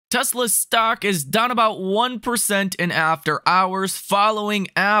Tesla stock is down about 1% in after hours following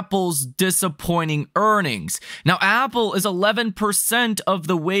Apple's disappointing earnings. Now, Apple is 11% of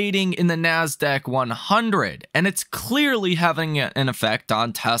the weighting in the NASDAQ 100, and it's clearly having an effect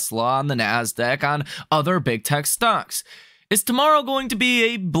on Tesla, on the NASDAQ, on other big tech stocks. Is tomorrow going to be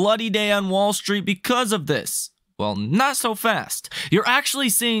a bloody day on Wall Street because of this? Well, not so fast. You're actually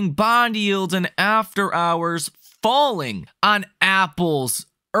seeing bond yields and after hours falling on Apple's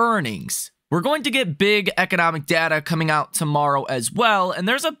earnings. We're going to get big economic data coming out tomorrow as well, and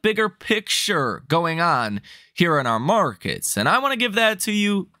there's a bigger picture going on here in our markets, and I want to give that to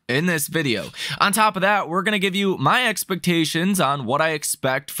you in this video. On top of that, we're going to give you my expectations on what I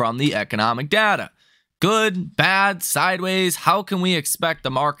expect from the economic data. Good, bad, sideways, how can we expect the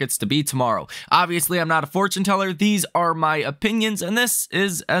markets to be tomorrow? Obviously, I'm not a fortune teller. These are my opinions, and this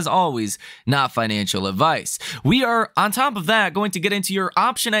is, as always, not financial advice. We are, on top of that, going to get into your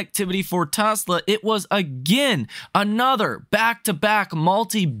option activity for Tesla. It was, again, another back-to-back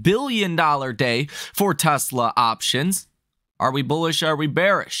multi-billion-dollar day for Tesla options. Are we bullish? Are we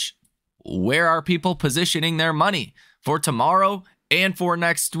bearish? Where are people positioning their money for tomorrow and for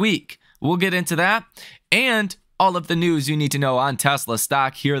next week? We'll get into that and all of the news you need to know on Tesla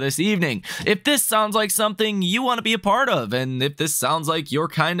stock here this evening. If this sounds like something you want to be a part of, and if this sounds like your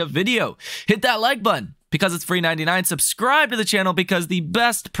kind of video, hit that like button because it's free 99. Subscribe to the channel because the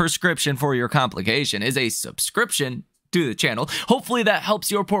best prescription for your complication is a subscription to the channel. Hopefully that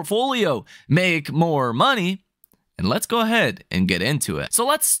helps your portfolio make more money. And let's go ahead and get into it. So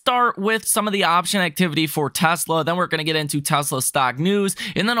let's start with some of the option activity for Tesla. Then we're going to get into Tesla stock news,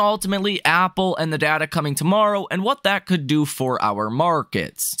 and then ultimately Apple and the data coming tomorrow and what that could do for our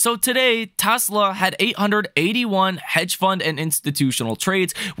markets. So today, Tesla had 881 hedge fund and institutional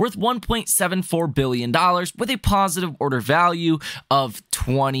trades worth $1.74 billion with a positive order value of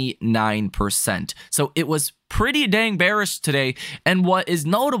 29%. So it was pretty dang bearish today, and what is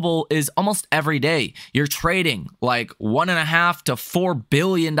notable is almost every day you're trading like $1.5 to $4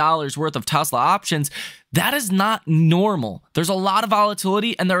 billion worth of Tesla options. That is not normal. There's a lot of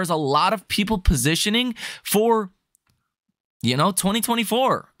volatility, and there is a lot of people positioning for,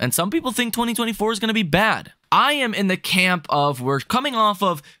 2024. And some people think 2024 is going to be bad. I am in the camp of we're coming off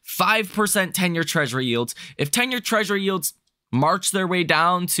of 5% 10-year treasury yields. If 10-year treasury yields march their way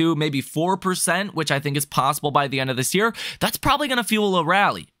down to maybe 4%, which I think is possible by the end of this year, that's probably going to fuel a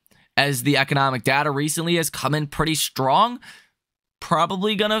rally. As the economic data recently has come in pretty strong,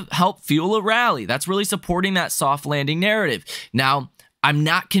 probably going to help fuel a rally. That's really supporting that soft landing narrative. Now, I'm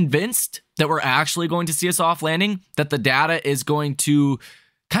not convinced that we're actually going to see a soft landing, that the data is going to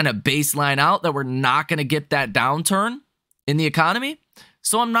kind of baseline out, that we're not going to get that downturn in the economy.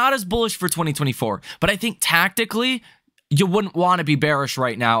 So I'm not as bullish for 2024, but I think tactically, you wouldn't want to be bearish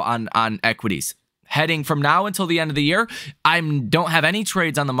right now on equities. Heading from now until the end of the year, I don't have any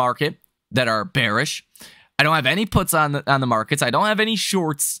trades on the market that are bearish. I don't have any puts on the markets. I don't have any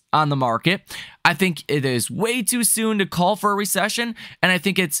shorts on the market. I think it is way too soon to call for a recession, and I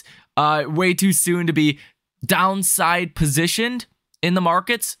think it's way too soon to be downside positioned in the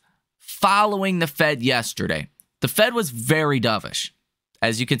markets following the Fed yesterday. The Fed was very dovish,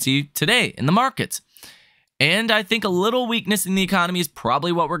 as you can see today in the markets. And I think a little weakness in the economy is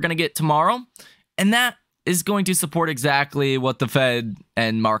probably what we're going to get tomorrow. And that is going to support exactly what the Fed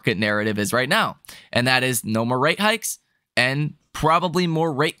and market narrative is right now. And that is no more rate hikes and probably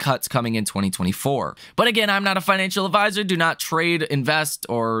more rate cuts coming in 2024. But again, I'm not a financial advisor. Do not trade, invest,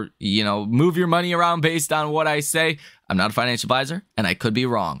 or, move your money around based on what I say. I'm not a financial advisor, and I could be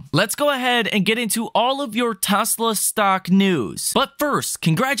wrong. Let's go ahead and get into all of your Tesla stock news. But first,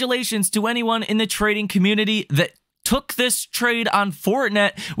 congratulations to anyone in the trading community that took this trade on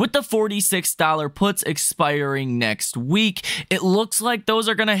Fortinet with the $46 puts expiring next week. It looks like those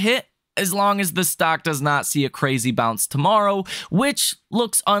are going to hit as long as the stock does not see a crazy bounce tomorrow, which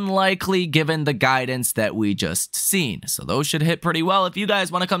looks unlikely given the guidance that we just seen. So those should hit pretty well. If you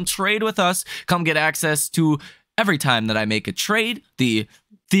guys want to come trade with us, come get access to every time that I make a trade, the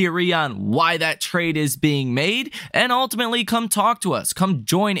theory on why that trade is being made, and ultimately come talk to us. Come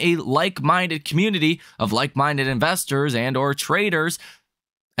join a like-minded community of like-minded investors and or traders,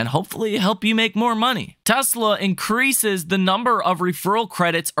 and hopefully help you make more money. Tesla increases the number of referral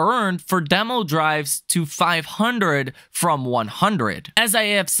credits earned for demo drives to 500 from 100. As I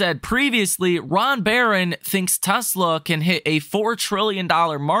have said previously, Ron Barron thinks Tesla can hit a $4 trillion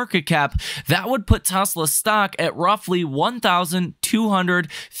market cap. That would put Tesla stock at roughly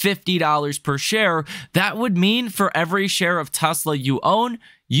 $1,250 per share. That would mean for every share of Tesla you own,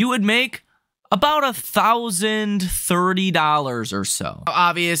 you would make about $1,030 or so.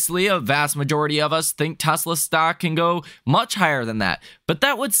 Obviously, a vast majority of us think Tesla stock can go much higher than that, but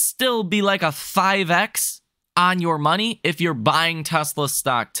that would still be like a 5x on your money if you're buying Tesla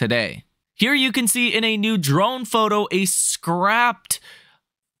stock today. Here you can see in a new drone photo a scrapped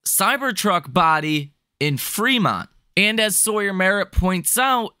Cybertruck body in Fremont. And as Sawyer Merritt points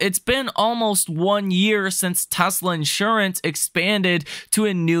out, it's been almost 1 year since Tesla Insurance expanded to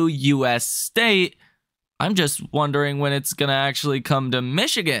a new US state. I'm just wondering when it's gonna actually come to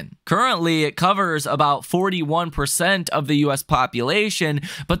Michigan. Currently, it covers about 41% of the US population,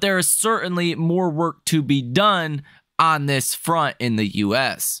 but there is certainly more work to be done on this front in the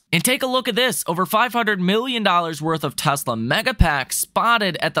US. And take a look at this, over $500 million worth of Tesla Megapacks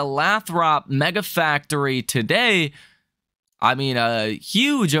spotted at the Lathrop Mega Factory today. I mean, a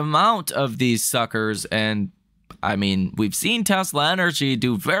huge amount of these suckers, and I mean, we've seen Tesla Energy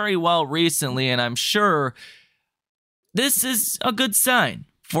do very well recently, and I'm sure this is a good sign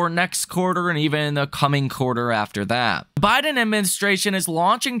for next quarter and even the coming quarter after that. The Biden administration is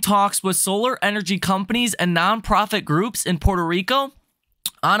launching talks with solar energy companies and nonprofit groups in Puerto Rico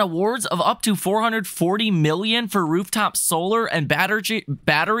on awards of up to $440 million for rooftop solar and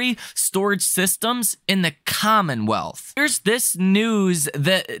battery storage systems in the Commonwealth. Here's this news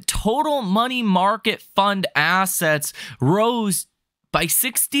that total money market fund assets rose by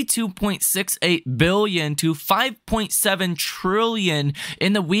 62.68 billion to 5.7 trillion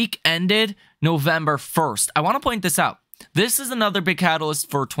in the week ended November 1st. I want to point this out. This is another big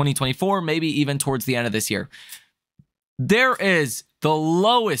catalyst for 2024, maybe even towards the end of this year. There is the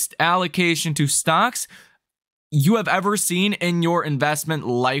lowest allocation to stocks you have ever seen in your investment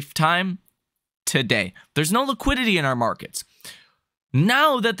lifetime today. There's no liquidity in our markets.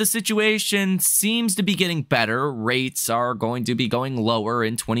 Now that the situation seems to be getting better, rates are going to be going lower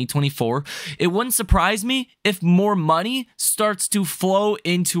in 2024, it wouldn't surprise me if more money starts to flow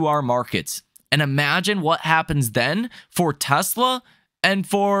into our markets. And imagine what happens then for Tesla and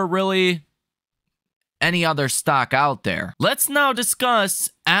for really any other stock out there. Let's now discuss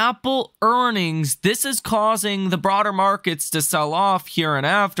Apple earnings. This is causing the broader markets to sell off here in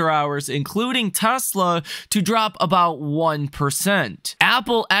after hours, including Tesla to drop about 1%.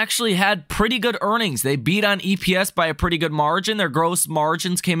 Apple actually had pretty good earnings. They beat on EPS by a pretty good margin. Their gross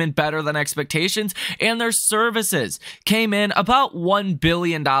margins came in better than expectations, and their services came in about $1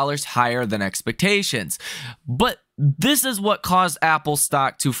 billion higher than expectations. But this is what caused Apple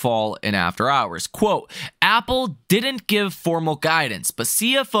stock to fall in after hours. Quote, Apple didn't give formal guidance, but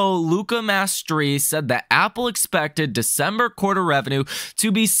CFO Luca Mastri said that Apple expected December quarter revenue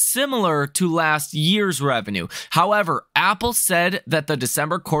to be similar to last year's revenue. However, Apple said that the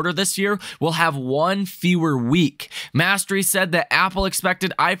December quarter this year will have one fewer week. Mastri said that Apple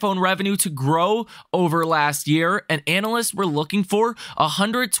expected iPhone revenue to grow over last year, and analysts were looking for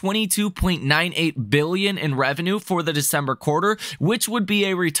 $122.98 billion in revenue for the December quarter, which would be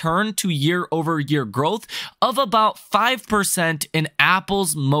a return to year-over-year growth of about 5% in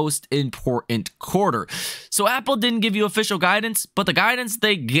Apple's most important quarter. So Apple didn't give you official guidance, but the guidance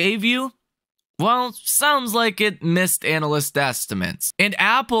they gave you, well, sounds like it missed analyst estimates. And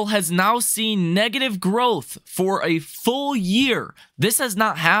Apple has now seen negative growth for a full year. This has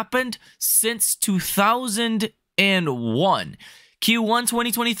not happened since 2001. Q1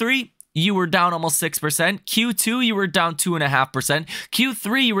 2023, you were down almost 6%. Q2, you were down 2.5%.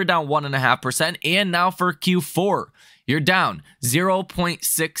 Q3, you were down 1.5%. And now for Q4, you're down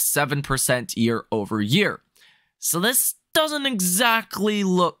 0.67% year over year. So this doesn't exactly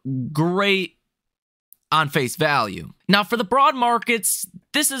look great on face value. Now, for the broad markets,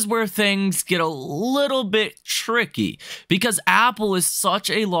 this is where things get a little bit tricky because Apple is such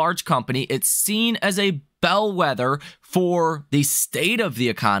a large company. It's seen as a bellwether for the state of the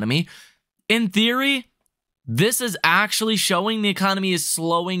economy. In theory, this is actually showing the economy is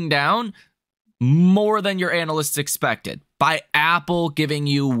slowing down more than your analysts expected by Apple giving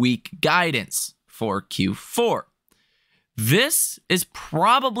you weak guidance for Q4. This is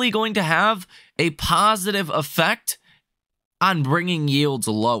probably going to have a positive effect on bringing yields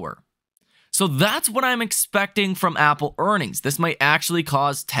lower. So that's what I'm expecting from Apple earnings. This might actually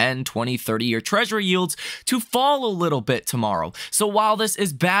cause 10, 20, 30-year treasury yields to fall a little bit tomorrow. So while this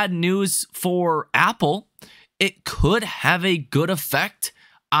is bad news for Apple, it could have a good effect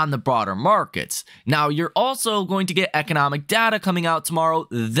on the broader markets. Now, you're also going to get economic data coming out tomorrow.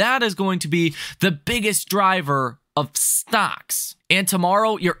 That is going to be the biggest driver of stocks. And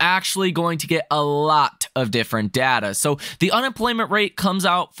tomorrow, you're actually going to get a lot of different data. So the unemployment rate comes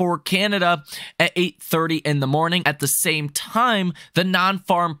out for Canada at 8:30 in the morning. At the same time, the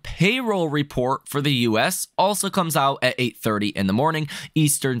non-farm payroll report for the US also comes out at 8:30 in the morning,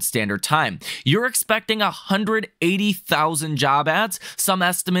 Eastern Standard Time. You're expecting 180,000 job ads. Some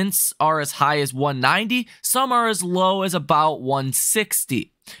estimates are as high as 190, some are as low as about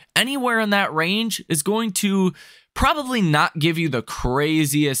 160. Anywhere in that range is going to probably not give you the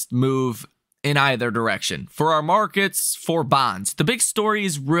craziest move in either direction. For our markets, for bonds, the big story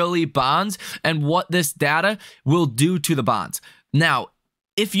is really bonds and what this data will do to the bonds. Now,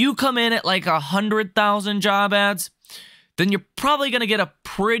 if you come in at like 100,000 job ads, then you're probably going to get a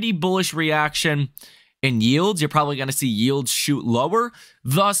pretty bullish reaction in yields. You're probably going to see yields shoot lower,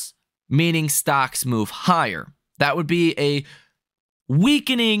 thus meaning stocks move higher. That would be a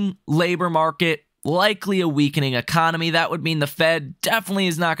weakening labor market, likely a weakening economy. That would mean the Fed definitely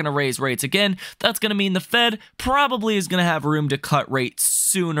is not going to raise rates again. That's going to mean the Fed probably is going to have room to cut rates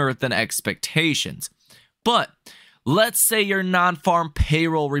sooner than expectations. But let's say your non-farm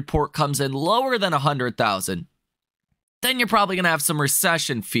payroll report comes in lower than 100,000. Then you're probably going to have some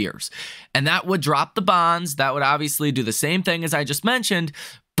recession fears. And that would drop the bonds. That would obviously do the same thing as I just mentioned.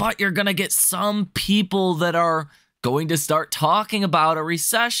 But you're going to get some people that are going to start talking about a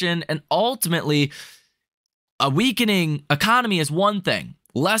recession, and ultimately a weakening economy is one thing.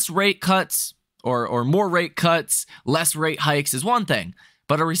 Less rate cuts or more rate cuts, less rate hikes is one thing.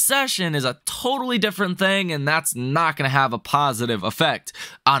 But a recession is a totally different thing, and that's not going to have a positive effect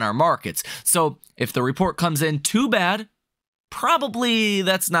on our markets. So if the report comes in too bad, probably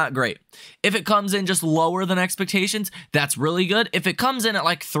that's not great. If it comes in just lower than expectations, that's really good. If it comes in at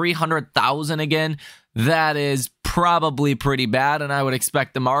like 300,000 again, that is probably pretty bad, and I would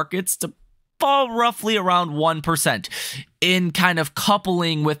expect the markets to fall roughly around 1% in kind of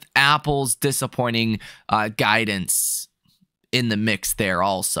coupling with Apple's disappointing guidance in the mix there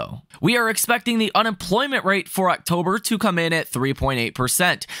also. We are expecting the unemployment rate for October to come in at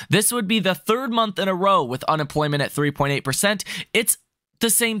 3.8%. This would be the third month in a row with unemployment at 3.8%. It's the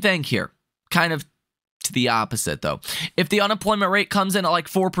same thing here, kind of to the opposite though. If the unemployment rate comes in at like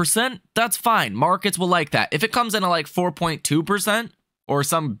 4%, that's fine. Markets will like that. If it comes in at like 4.2%, or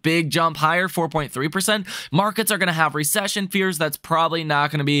some big jump higher, 4.3%, markets are going to have recession fears. That's probably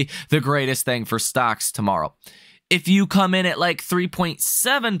not going to be the greatest thing for stocks tomorrow. If you come in at like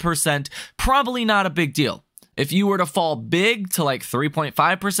 3.7%, probably not a big deal. If you were to fall big to like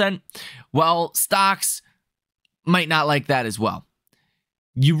 3.5%, well, stocks might not like that as well.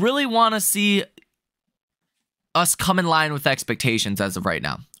 You really want to see us come in line with expectations as of right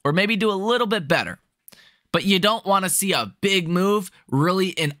now, or maybe do a little bit better. But you don't want to see a big move really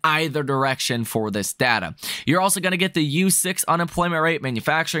in either direction for this data. You're also going to get the U6 unemployment rate,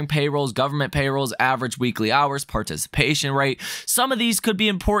 manufacturing payrolls, government payrolls, average weekly hours, participation rate. Some of these could be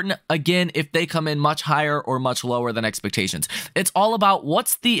important, again, if they come in much higher or much lower than expectations. It's all about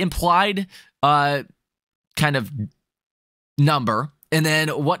what's the implied kind of number, and then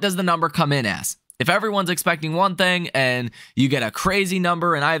what does the number come in as? If everyone's expecting one thing and you get a crazy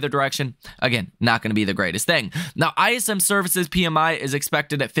number in either direction, again, not going to be the greatest thing. Now, ISM Services PMI is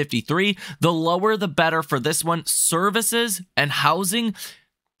expected at 53. The lower, the better for this one. Services and housing,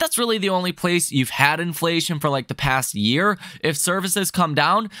 that's really the only place you've had inflation for like the past year. If services come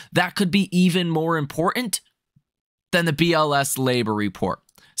down, that could be even more important than the BLS labor report.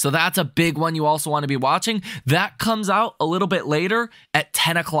 So that's a big one you also want to be watching. That comes out a little bit later at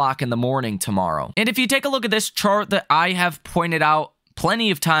 10 o'clock in the morning tomorrow. And if you take a look at this chart that I have pointed out plenty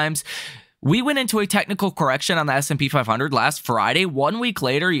of times, we went into a technical correction on the S&P 500 last Friday. 1 week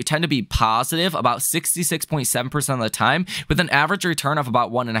later, you tend to be positive about 66.7% of the time with an average return of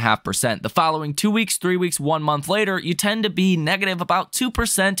about 1.5%. The following 2 weeks, 3 weeks, 1 month later, you tend to be negative about 2%.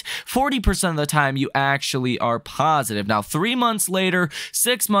 40% of the time, you actually are positive. Now, 3 months later,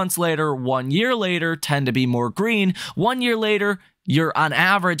 6 months later, 1 year later, tend to be more green. 1 year later, you're on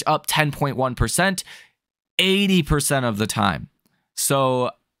average up 10.1%, 80% of the time. So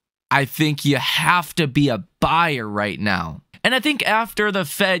I think you have to be a buyer right now. And I think after the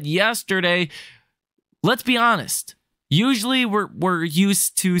Fed yesterday, let's be honest, usually we're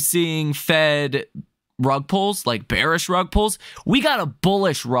used to seeing Fed rug pulls, like bearish rug pulls. We got a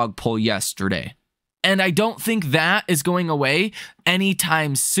bullish rug pull yesterday. And I don't think that is going away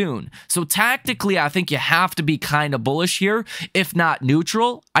anytime soon. So tactically, I think you have to be kind of bullish here, if not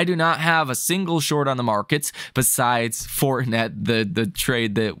neutral. I do not have a single short on the markets besides Fortinet, the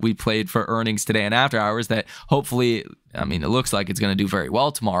trade that we played for earnings today and after hours that hopefully, I mean, it looks like it's going to do very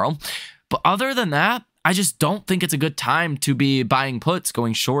well tomorrow. But other than that, I just don't think it's a good time to be buying puts,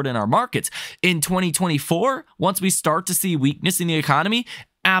 going short in our markets. In 2024, once we start to see weakness in the economy,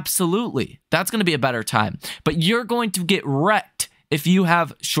 absolutely, that's going to be a better time. But you're going to get wrecked if you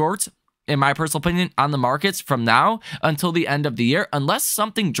have shorts, in my personal opinion, on the markets from now until the end of the year, unless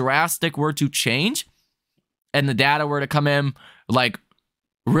something drastic were to change and the data were to come in like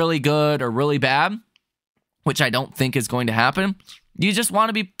really good or really bad, which I don't think is going to happen. You just want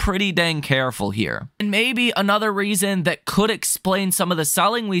to be pretty dang careful here. And maybe another reason that could explain some of the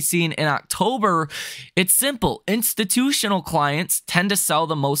selling we've seen in October, it's simple. Institutional clients tend to sell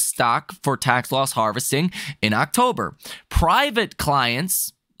the most stock for tax loss harvesting in October. Private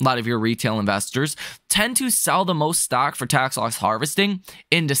clients, a lot of your retail investors, tend to sell the most stock for tax loss harvesting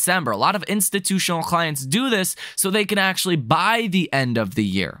in December. A lot of institutional clients do this so they can actually buy the end of the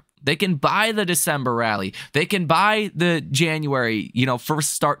year. They can buy the December rally. They can buy the January,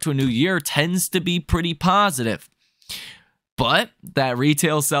 first start to a new year tends to be pretty positive. But that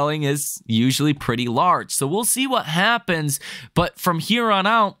retail selling is usually pretty large. So we'll see what happens. But from here on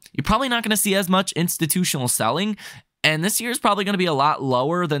out, you're probably not going to see as much institutional selling. And this year is probably going to be a lot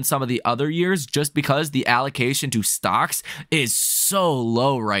lower than some of the other years just because the allocation to stocks is so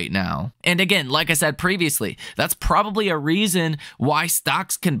low right now. And again, like I said previously, that's probably a reason why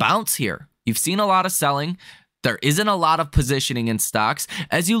stocks can bounce here. You've seen a lot of selling. There isn't a lot of positioning in stocks.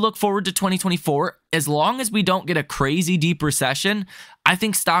 As you look forward to 2024, as long as we don't get a crazy deep recession, I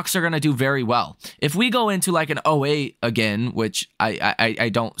think stocks are going to do very well. If we go into like an 08 again, which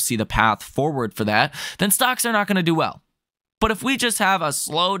I don't see the path forward for that, then stocks are not going to do well. But if we just have a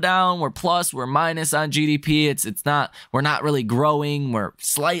slowdown, we're plus, we're minus on GDP, we're not really growing, we're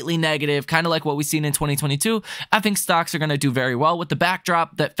slightly negative, kind of like what we've seen in 2022, I think stocks are going to do very well with the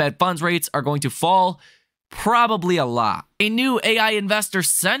backdrop that Fed funds rates are going to fall. Probably a lot. A new AI investor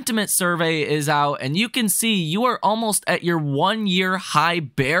sentiment survey is out, and you can see you are almost at your 1-year high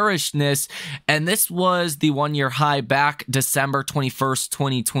bearishness. And this was the 1-year high back December 21st,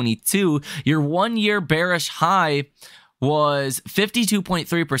 2022. Your 1-year bearish high was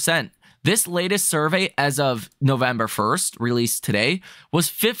 52.3%. This latest survey as of November 1st, released today, was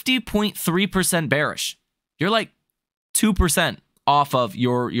 50.3% bearish. You're like 2% off of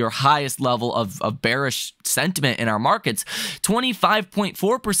your highest level of bearish sentiment in our markets.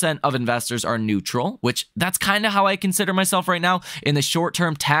 25.4% of investors are neutral, which that's kind of how I consider myself right now. In the short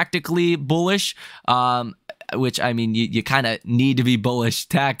term, tactically bullish, which I mean, you kind of need to be bullish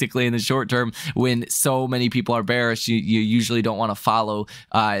tactically in the short term when so many people are bearish. You usually don't want to follow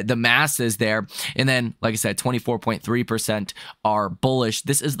the masses there. And then, like I said, 24.3% are bullish.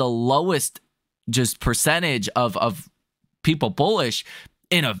 This is the lowest just percentage of people bullish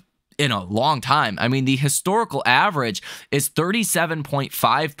in a long time. I mean, the historical average is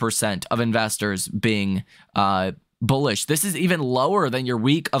 37.5% of investors being bullish. This is even lower than your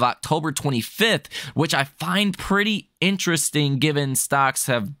week of October 25th, which I find pretty interesting given stocks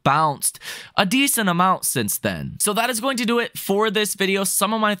have bounced a decent amount since then. So that is going to do it for this video.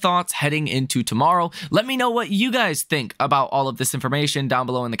 Some of my thoughts heading into tomorrow. Let me know what you guys think about all of this information down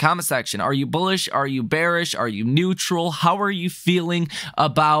below in the comment section. Are you bullish? Are you bearish? Are you neutral? How are you feeling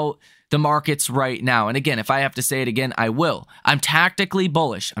about the markets right now? And again, if I have to say it again, I will. I'm tactically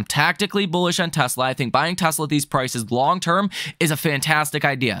bullish. I'm tactically bullish on Tesla. I think buying Tesla at these prices long-term is a fantastic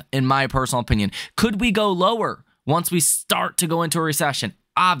idea, in my personal opinion. Could we go lower once we start to go into a recession?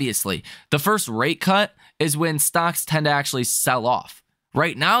 Obviously. The first rate cut is when stocks tend to actually sell off.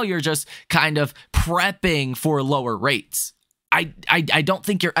 Right now, you're just kind of prepping for lower rates. I don't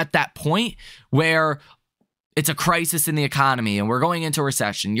think you're at that point where it's a crisis in the economy and we're going into a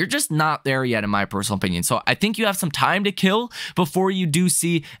recession. You're just not there yet, in my personal opinion. So I think you have some time to kill before you do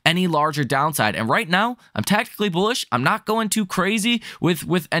see any larger downside. And right now, I'm tactically bullish. I'm not going too crazy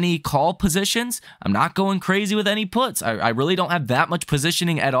with any call positions. I'm not going crazy with any puts. I really don't have that much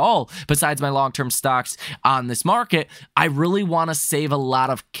positioning at all besides my long-term stocks on this market. I really want to save a lot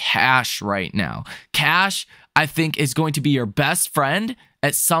of cash right now. Cash, I think, is going to be your best friend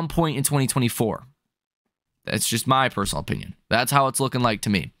at some point in 2024. That's just my personal opinion. That's how it's looking like to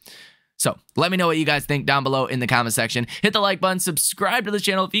me. So let me know what you guys think down below in the comment section. Hit the like button, subscribe to the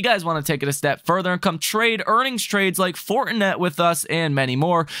channel if you guys want to take it a step further and come trade earnings trades like Fortinet with us and many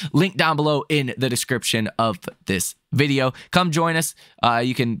more. Link down below in the description of this video. Come join us.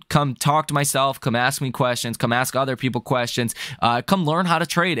 You can come talk to myself, come ask me questions, come ask other people questions, come learn how to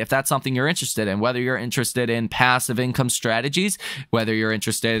trade if that's something you're interested in, whether you're interested in passive income strategies, whether you're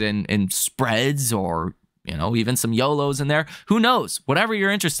interested in spreads or even some YOLOs in there. Who knows? Whatever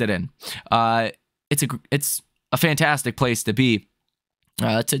you're interested in. It's a fantastic place to be.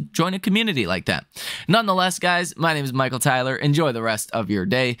 to join a community like that. Nonetheless, guys, my name is Michael Tyler. Enjoy the rest of your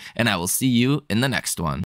day, and I will see you in the next one.